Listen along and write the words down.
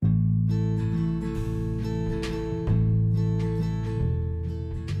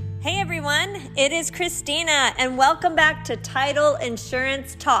everyone. It is Christina, and welcome back to Title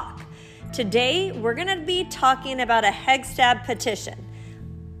Insurance Talk. Today, we're going to be talking about a Hegstad petition.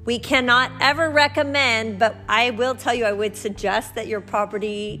 We cannot ever recommend, but I will tell you, I would suggest that your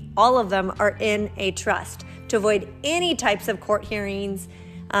property, all of them, are in a trust to avoid any types of court hearings.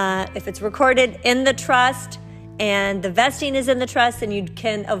 If it's recorded in the trust and the vesting is in the trust, then you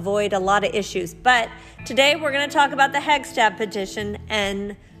can avoid a lot of issues. But today we're going to talk about the Hegstad petition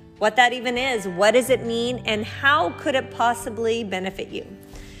and what that even is. What does it mean and how could it possibly benefit you?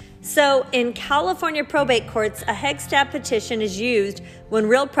 So in California probate courts, a Hegstad petition is used when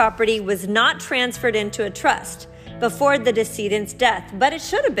real property was not transferred into a trust before the decedent's death, but it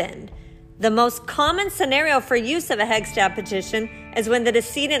should have been. The most common scenario for use of a Hegstad petition is when the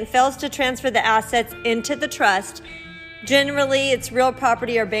decedent fails to transfer the assets into the trust. Generally, it's real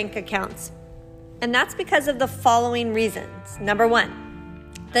property or bank accounts. And that's because of the following reasons. Number one,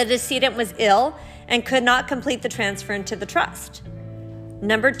 the decedent was ill and could not complete the transfer into the trust.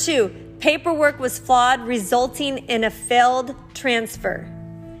 Number two, paperwork was flawed, resulting in a failed transfer.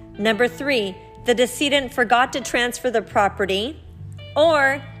 Number three, the decedent forgot to transfer the property.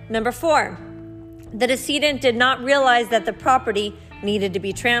 Or number four, the decedent did not realize that the property needed to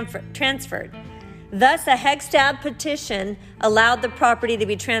be transferred. Thus, a Hegstad petition allowed the property to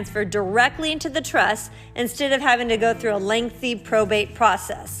be transferred directly into the trust instead of having to go through a lengthy probate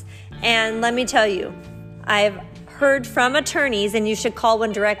process. And let me tell you, I've heard from attorneys, and you should call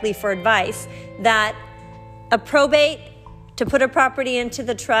one directly for advice, that a probate to put a property into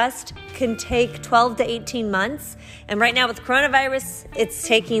the trust can take 12 to 18 months. And right now with coronavirus, it's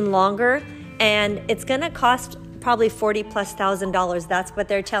taking longer, and it's going to cost probably $40,000+. That's what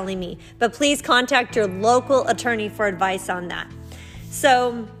they're telling me. But please contact your local attorney for advice on that.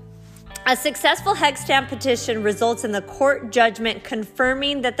 So a successful Hegstad petition results in the court judgment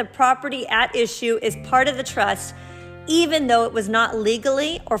confirming that the property at issue is part of the trust, even though it was not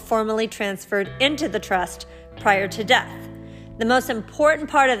legally or formally transferred into the trust prior to death. The most important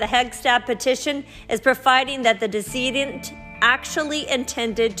part of the Hegstad petition is providing that the decedent actually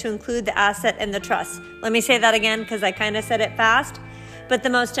intended to include the asset in the trust. Let me say that again because I kind of said it fast. But the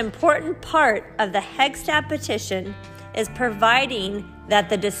most important part of the Hegstad petition is providing that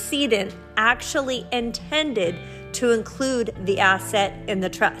the decedent actually intended to include the asset in the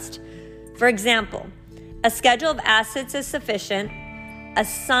trust. For example, a schedule of assets is sufficient. A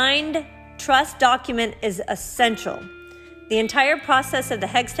signed trust document is essential. The entire process of the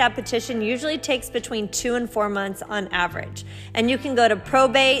Hegstad petition usually takes between 2 and 4 months on average. And you can go to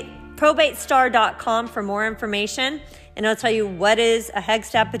probatestar.com for more information, and it'll tell you what is a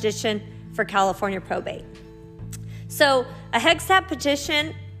Hegstad petition for California probate. So a Hegstad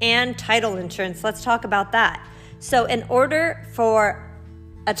petition and title insurance, let's talk about that. So in order for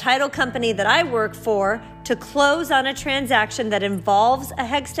a title company that I work for to close on a transaction that involves a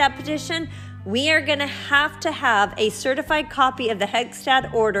Hegstad petition, we are going to have a certified copy of the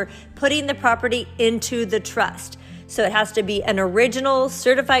Hegstad order putting the property into the trust. So it has to be an original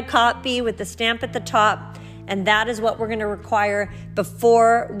certified copy with the stamp at the top, and that is what we're going to require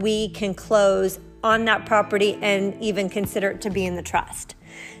before we can close on that property and even consider it to be in the trust.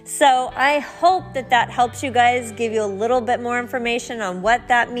 So I hope that helps you guys, give you a little bit more information on what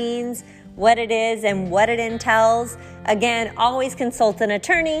that means, what it is, and what it entails. Again, always consult an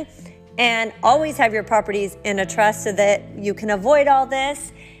attorney and always have your properties in a trust so that you can avoid all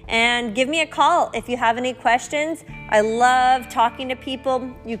this. And give me a call if you have any questions. I love talking to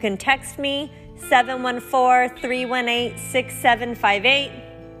people. You can text me, 714-318-6758.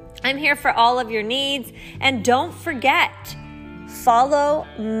 I'm here for all of your needs. And don't forget, follow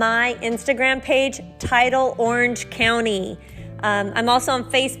my Instagram page, Title Orange County. I'm also on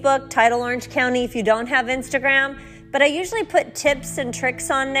Facebook, Title Orange County, if you don't have Instagram. But I usually put tips and tricks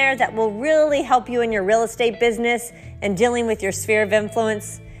on there that will really help you in your real estate business and dealing with your sphere of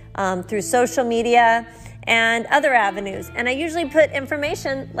influence through social media and other avenues. And I usually put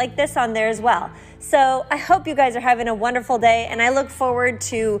information like this on there as well. So I hope you guys are having a wonderful day, and I look forward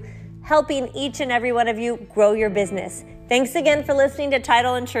to helping each and every one of you grow your business. Thanks again for listening to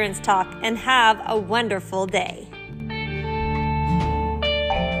Title Insurance Talk, and have a wonderful day.